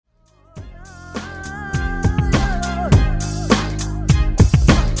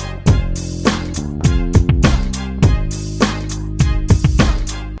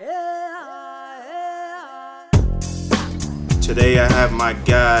Today I have my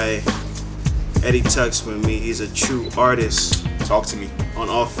guy Eddie Tux with me. He's a true artist. Talk to me. On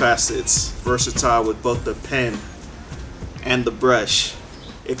all facets. Versatile with both the pen and the brush.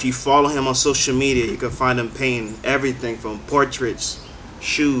 If you follow him on social media, you can find him painting everything from portraits,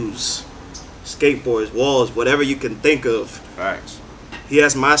 shoes, skateboards, walls, whatever you can think of. Facts. He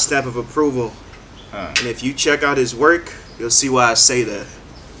has my stamp of approval. And if you check out his work, you'll see why I say that.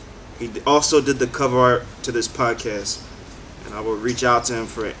 He also did the cover art to this podcast. And I will reach out to him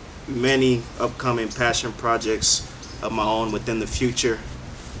for many upcoming passion projects of my own within the future.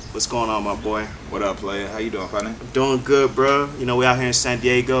 What's going on, my boy? What up, player? How you doing, partner? I'm doing good, bro. You know, we out here in San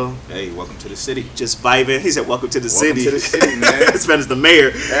Diego. Hey, welcome to the city. Just vibing. He said, welcome to the city. Welcome to the city, man. This man is the mayor.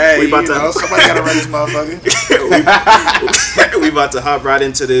 Hey, we about to somebody gotta run this motherfucker. we about to hop right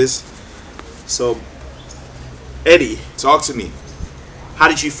into this. So, Eddie. Talk to me. How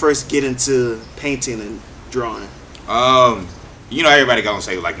did you first get into painting and drawing? You know, everybody gonna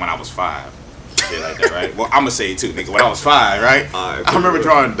say, like, when I was 5. Shit like that, right? Well, I'm gonna say it too, nigga. When I was 5, right? I remember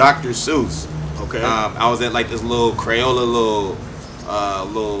drawing Dr. Seuss. Okay. I was at like this little Crayola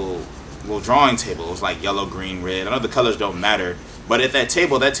little drawing table. It was like yellow, green, red. I know the colors don't matter, but at that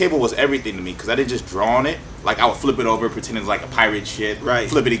table was everything to me because I didn't just draw on it. Like I would flip it over, pretend it was like a pirate shit. Right.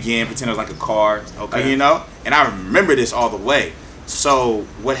 Flip it again, pretend it was like a car. Okay. Like, you know. And I remember this all the way. So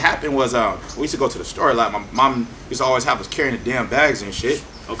what happened was we used to go to the store a lot. My mom used to always have us carrying the damn bags and shit.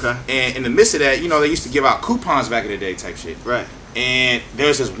 Okay. And in the midst of that, you know, they used to give out coupons back in the day type shit. Right. And there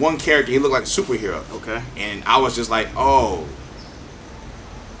was this one character, he looked like a superhero. Okay. And I was just like, oh,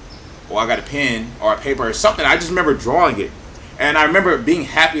 well, I got a pen or a paper or something. I just remember drawing it. And I remember being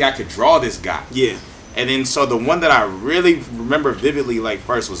happy I could draw this guy. Yeah. And then so the one that I really remember vividly like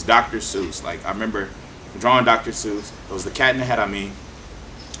first was Dr. Seuss. Like I remember drawing Dr. Seuss. It was the cat in the hat, I mean.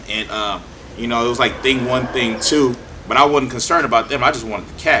 And, you know, it was like thing 1, thing 2. But I wasn't concerned about them. I just wanted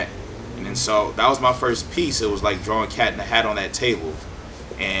the cat. And then so that was my first piece. It was like drawing Cat in the Hat on that table.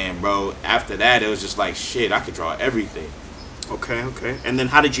 And, bro, after that, it was just like, shit, I could draw everything. Okay, okay. And then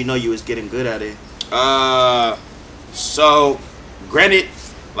how did you know you was getting good at it? So, granted,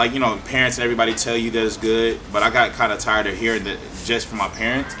 like, you know, parents and everybody tell you that it's good. But I got kind of tired of hearing that just from my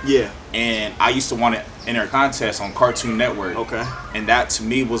parents. Yeah. And I used to want to enter a contest on Cartoon Network. Okay. And that, to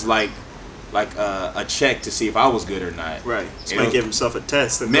me, was like a check to see if I was good or not. Right. Somebody give himself a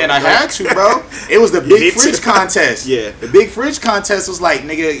test. Man, I had to, bro. It was the Big Fridge Contest. Yeah. The Big Fridge Contest was like,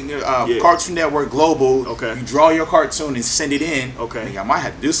 nigga, Cartoon Network Global. Okay. You draw your cartoon and send it in. Okay. Nigga, I might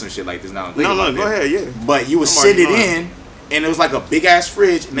have to do some shit like this now. No, go ahead, yeah. But you would send it in, and it was like a big-ass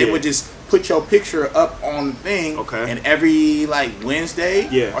fridge, and they would just put your picture up on the thing. Okay. And every, like,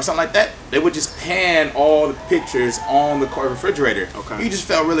 Wednesday or something like that, they would just pan all the pictures on the refrigerator. Okay. You just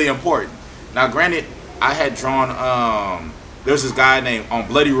felt really important. Now, granted, I had drawn, there was this guy named, on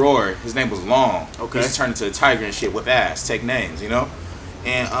Bloody Roar, his name was Long. Okay. He just turned into a tiger and shit with ass, take names, you know?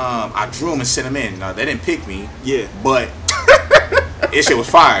 And I drew him and sent him in. Now, they didn't pick me. Yeah. But this shit was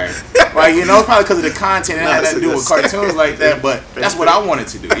fire. Like, you know, probably because of the content. It had nothing to do with cartoons like that, but that's what I wanted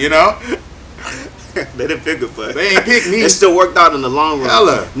to do, you know? They didn't pick it, but they ain't pick me. It still worked out in the long run.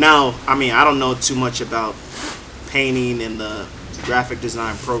 Hella. Now, I mean, I don't know too much about painting and the graphic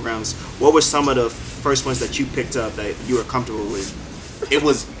design programs. What were some of the first ones that you picked up that you were comfortable with? It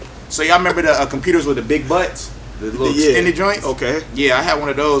was, so y'all remember the computers with the big butts? The little extended joints? Okay. Yeah, I had one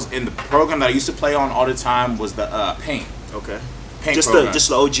of those, and the program that I used to play on all the time was the Paint. Okay. Paint just program.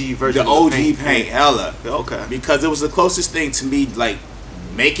 the OG version. The OG Paint, hella. Okay. Because it was the closest thing to me, like,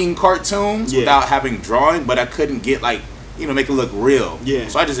 making cartoons without having drawing, but I couldn't get, like, you know, make it look real. Yeah.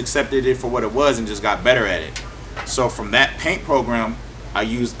 So I just accepted it for what it was and just got better at it. So from that Paint program, I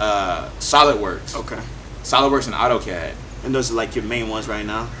used SolidWorks. Okay. SolidWorks and AutoCAD. And those are like your main ones right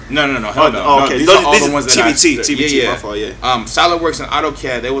now? No, hell no. Oh, okay. These are all the ones that TBT, yeah. my fault, yeah. SolidWorks and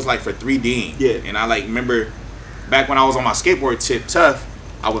AutoCAD, they was like for 3D. Yeah. And I like remember back when I was on my skateboard tip tough,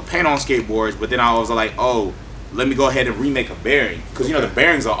 I would paint on skateboards, but then I was like, oh, let me go ahead and remake a bearing. Because, you know, the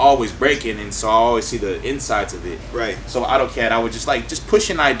bearings are always breaking, and so I always see the insides of it. Right. So AutoCAD, I would just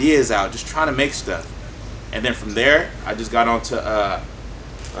pushing ideas out, just trying to make stuff. And then from there, I just got onto,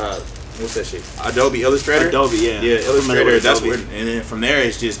 what's that shit? Adobe Illustrator. Adobe, yeah. Yeah, Illustrator. That's Adobe. where, and then from there,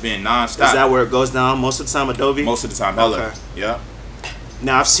 it's just been nonstop. Is that where it goes down most of the time, Adobe? Most of the time, hella. Okay. Yeah.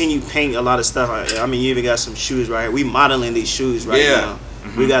 Now, I've seen you paint a lot of stuff. I mean, you even got some shoes right here. We modeling these shoes right now.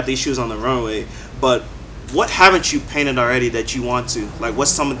 Mm-hmm. We got these shoes on the runway. But what haven't you painted already that you want to? Like, what's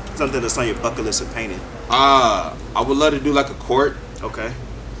something that's on your bucket list of painting? I would love to do like a court. Okay.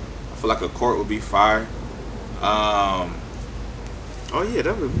 I feel like a court would be fire. Oh yeah,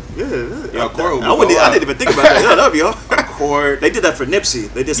 that would yeah. Court would be I didn't even think about that. Yeah, that'd be all. cord. They did that for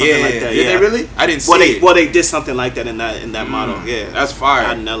Nipsey. They did something like that. Did they really? I didn't see it. Well, they did something like that in that model. Yeah, that's fire.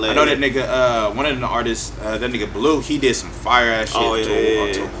 Out in LA. I know that nigga. One of the artists, that nigga Blue, he did some fire ass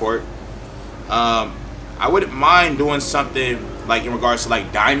shit to a court. I wouldn't mind doing something like in regards to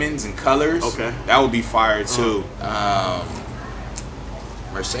like diamonds and colors. Okay, that would be fire too.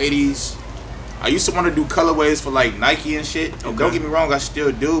 Mercedes. I used to want to do colorways for like Nike and shit. Okay. Don't get me wrong, I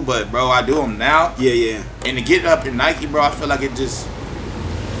still do, but bro, I do them now. Yeah. And to get up in Nike, bro, I feel like it just,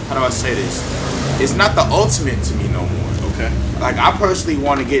 how do I say this? It's not the ultimate to me no more. Okay. Like I personally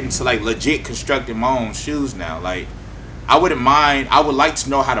want to get into like legit constructing my own shoes now. Like I wouldn't mind. I would like to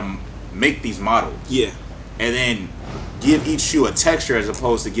know how to make these models. Yeah. And then give each shoe a texture as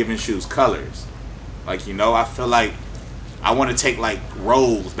opposed to giving shoes colors. Like, you know, I feel like I want to take like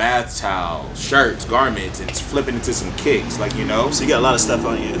rolls, bath towels, shirts, garments, and flip it into some kicks, like, you know. So you got a lot of stuff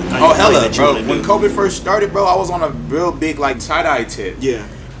on you. Oh hella, bro! When COVID first started, bro, I was on a real big like tie dye tip. Yeah.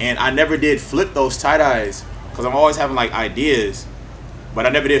 And I never did flip those tie dyes because I'm always having like ideas, but I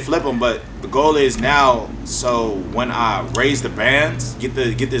never did flip them. But the goal is now, so when I raise the bands, get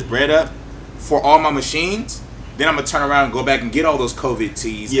this bread up for all my machines. Then I'm gonna turn around and go back and get all those COVID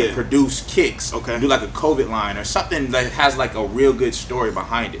tees and produce kicks. Okay. Do like a COVID line or something that has like a real good story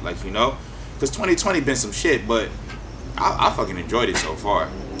behind it, like, you know, because 2020 been some shit, but I fucking enjoyed it so far,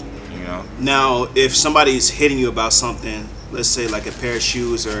 you know. Now, if somebody's hitting you about something, let's say like a pair of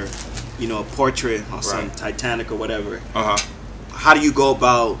shoes or, you know, a portrait on some Titanic or whatever. How do you go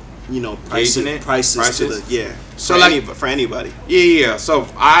about, you know, prices to the So for like for anybody. Yeah. So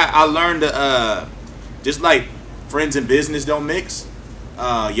I learned just like friends and business don't mix.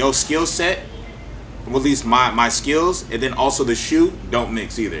 Your skill set, well, at least my skills, and then also the shoe don't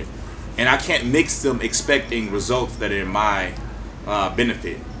mix either. And I can't mix them expecting results that are in my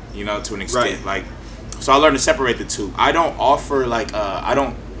benefit, you know, to an extent. Like, so I learned to separate the two. I don't offer like I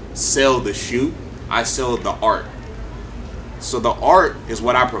don't sell the shoe. I sell the art. So the art is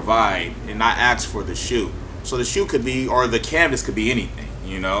what I provide, and I ask for the shoe. So the shoe could be, or the canvas could be anything,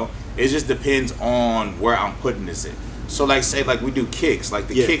 you know. It just depends on where I'm putting this in. So like say like we do kicks, like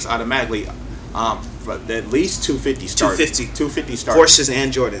the kicks automatically for at least 250 start. 250 start. Forces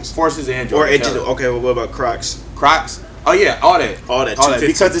and Jordans. Or edges. Okay, well, what about Crocs? Crocs? Oh yeah, all that.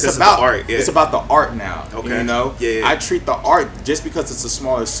 Because it's about art. It's about the art now. Okay. You know? Yeah. I treat the art, just because it's a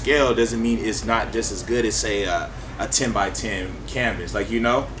smaller scale doesn't mean it's not just as good as say a 10 by 10 canvas. Like, you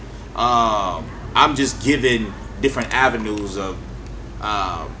know? I'm just giving different avenues of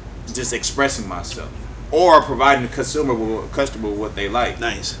just expressing myself, or providing the customer with what they like.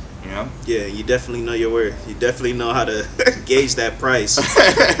 Nice. You know? Yeah, you definitely know your worth. You definitely know how to gauge that price.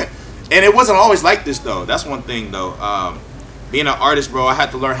 And it wasn't always like this though. That's one thing though. Being an artist, bro, I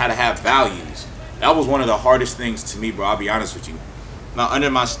had to learn how to have values. That was one of the hardest things to me, bro. I'll be honest with you. Now,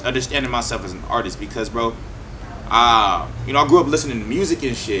 understanding myself as an artist, because, bro, you know, I grew up listening to music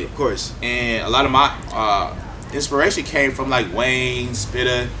and shit. Of course. And a lot of my inspiration came from like Wayne,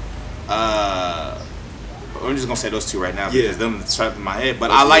 Spitta. I'm just gonna say those two right now because them trapped in my head. But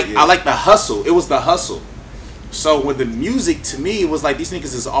I like the hustle. It was the hustle. So with the music, to me, it was like these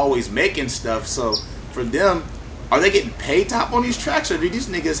niggas is always making stuff. So for them, are they getting paid top on these tracks, or do these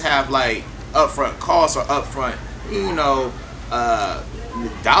niggas have like upfront costs or upfront, you know,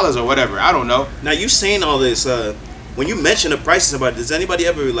 dollars or whatever? I don't know. Now you saying all this, when you mention the prices about it, does anybody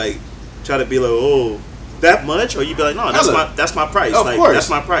ever like try to be like, oh, that much? Or you be like, no, that's my price. Of course, that's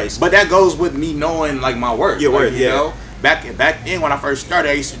my price. But that goes with me knowing like my worth. Your worth, you know? Back then when I first started,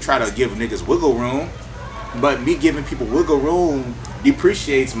 I used to try to give niggas wiggle room, but me giving people wiggle room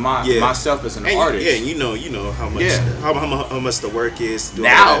depreciates myself as an artist. Yeah, you know how much how much the work is.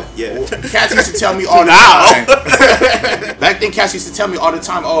 Now, yeah. Cats used to tell me all the time. Back then, cats used to tell me all the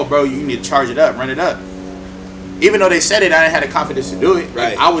time, "Oh, bro, you need to charge it up, run it up." Even though they said it, I didn't have the confidence to do it.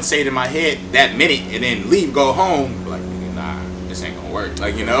 Right. Like, I would say it in my head that minute and then leave, go home. Like, nah, this ain't gonna work.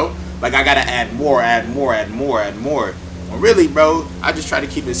 Like, you know, like I gotta add more. Well, really, bro, I just try to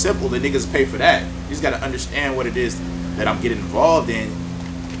keep it simple. The niggas pay for that. You just gotta understand what it is that I'm getting involved in,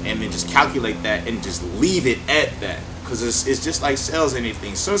 and then just calculate that and just leave it at that. Cause it's just like sales,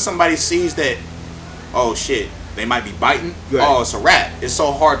 anything. As soon as somebody sees that, oh shit, they might be biting. Right. Oh, it's a wrap. It's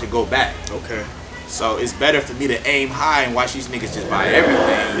so hard to go back. Okay. So it's better for me to aim high and watch these niggas just buy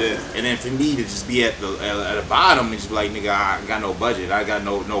everything, and then for me to just be at the bottom and just be like, nigga, I got no budget, I got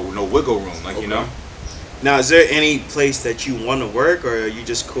no wiggle room, like, you know. Now, is there any place that you want to work, or are you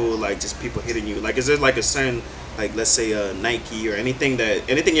just cool like just people hitting you? Like, is there like a certain, like, let's say Nike or anything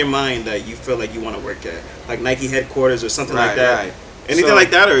in your mind that you feel like you want to work at, like Nike headquarters or something like that? Right. Anything So,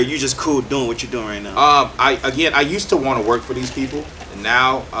 like that, or are you just cool doing what you're doing right now? I used to want to work for these people, and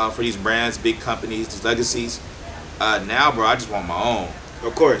now for these brands, big companies, these legacies. Now, bro, I just want my own.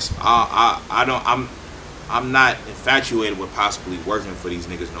 Of course. I don't. I'm not infatuated with possibly working for these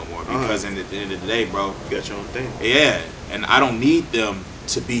niggas no more because at the end of the day, bro, You got your own thing. yeah, and I don't need them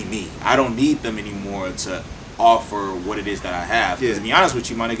to be me. I don't need them anymore to offer what it is that I have. Because to be honest with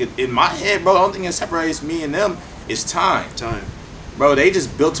you, my nigga, in my head, bro, the only thing that separates me and them is time. Time. Bro, they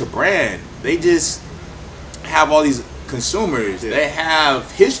just built a brand. They just have all these consumers. Yeah. They have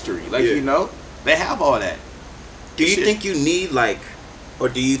history. Like, Yeah. you know, they have all that. Do you Shit. think you need like, or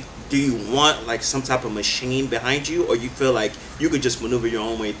do you want like some type of machine behind you, or you feel like you could just maneuver your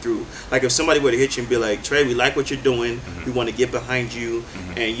own way through? Like if somebody were to hit you and be like, Trey, we like what you're doing, we want to get behind you,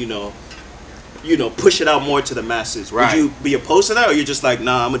 and you know, push it out more to the masses. Right. Would you be opposed to that, or you're just like,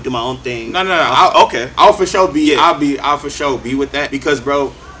 nah, I'm gonna do my own thing? No. Okay. I'll for sure be. Yeah. I'll for sure be with that because,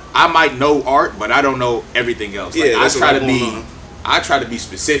 bro, I might know art, but I don't know everything else. Like, Yeah, I that's a try lot to going be. on. I try to be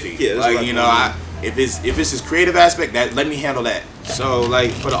specific. Yeah, that's a lot like, you know, going on. if it's this creative aspect, that let me handle that. So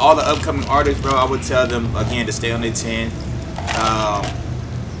like for all the upcoming artists, bro, I would tell them again to stay on their 10.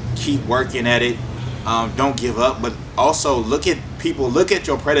 Keep working at it. Don't give up, but also look at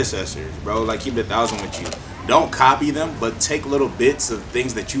your predecessors, bro. Like keep it 1,000 with you. Don't copy them, but take little bits of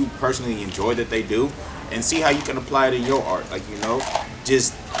things that you personally enjoy that they do, and see how you can apply it in your art. Like, you know,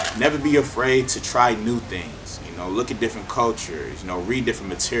 just never be afraid to try new things. You know, look at different cultures. You know, read different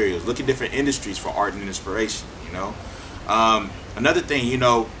materials. Look at different industries for art and inspiration. You know, another thing. You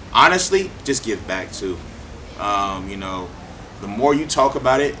know, honestly, just give back too. You know, the more you talk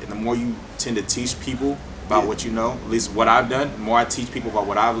about it, and the more you tend to teach people about what you know, at least what I've done, the more I teach people about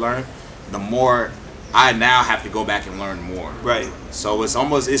what I've learned, the more I now have to go back and learn more. Right. So it's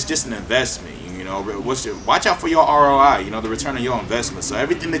just an investment. You know, watch out for your ROI. You know, the return on your investment. So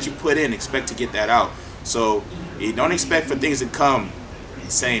everything that you put in, expect to get that out. So you don't expect for things to come the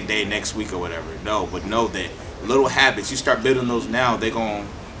same day, next week, or whatever. No, but know that little habits, you start building those now, they're gonna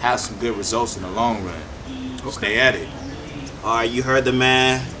have some good results in the long run. Stay at it. All right, you heard the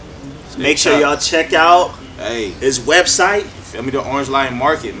man. Stay Make sure tough. y'all check out Hey, his website. feel me? The Orange Lion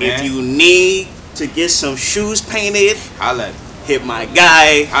Market, man. If you need to get some shoes painted, Holla at me. hit my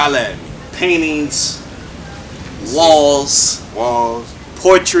guy. Holla at me. Paintings, walls,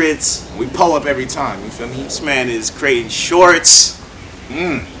 portraits. We pull up every time. You feel me? This man is creating shorts.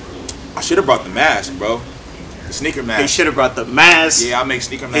 I should have brought the mask, bro. The sneaker mask. He should have brought the mask. Yeah, I make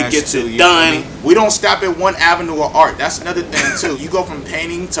sneaker masks gets too. it you done. feel me? We don't stop at one avenue of art. That's another thing too. You go from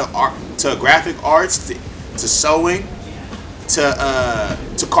painting to art, to graphic arts, to sewing,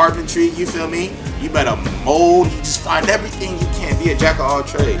 to carpentry. You feel me? You better mold. You just find everything you can. Be a jack of all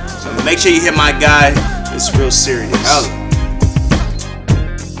trades. So make sure you hit my guy. It's real serious. Hell,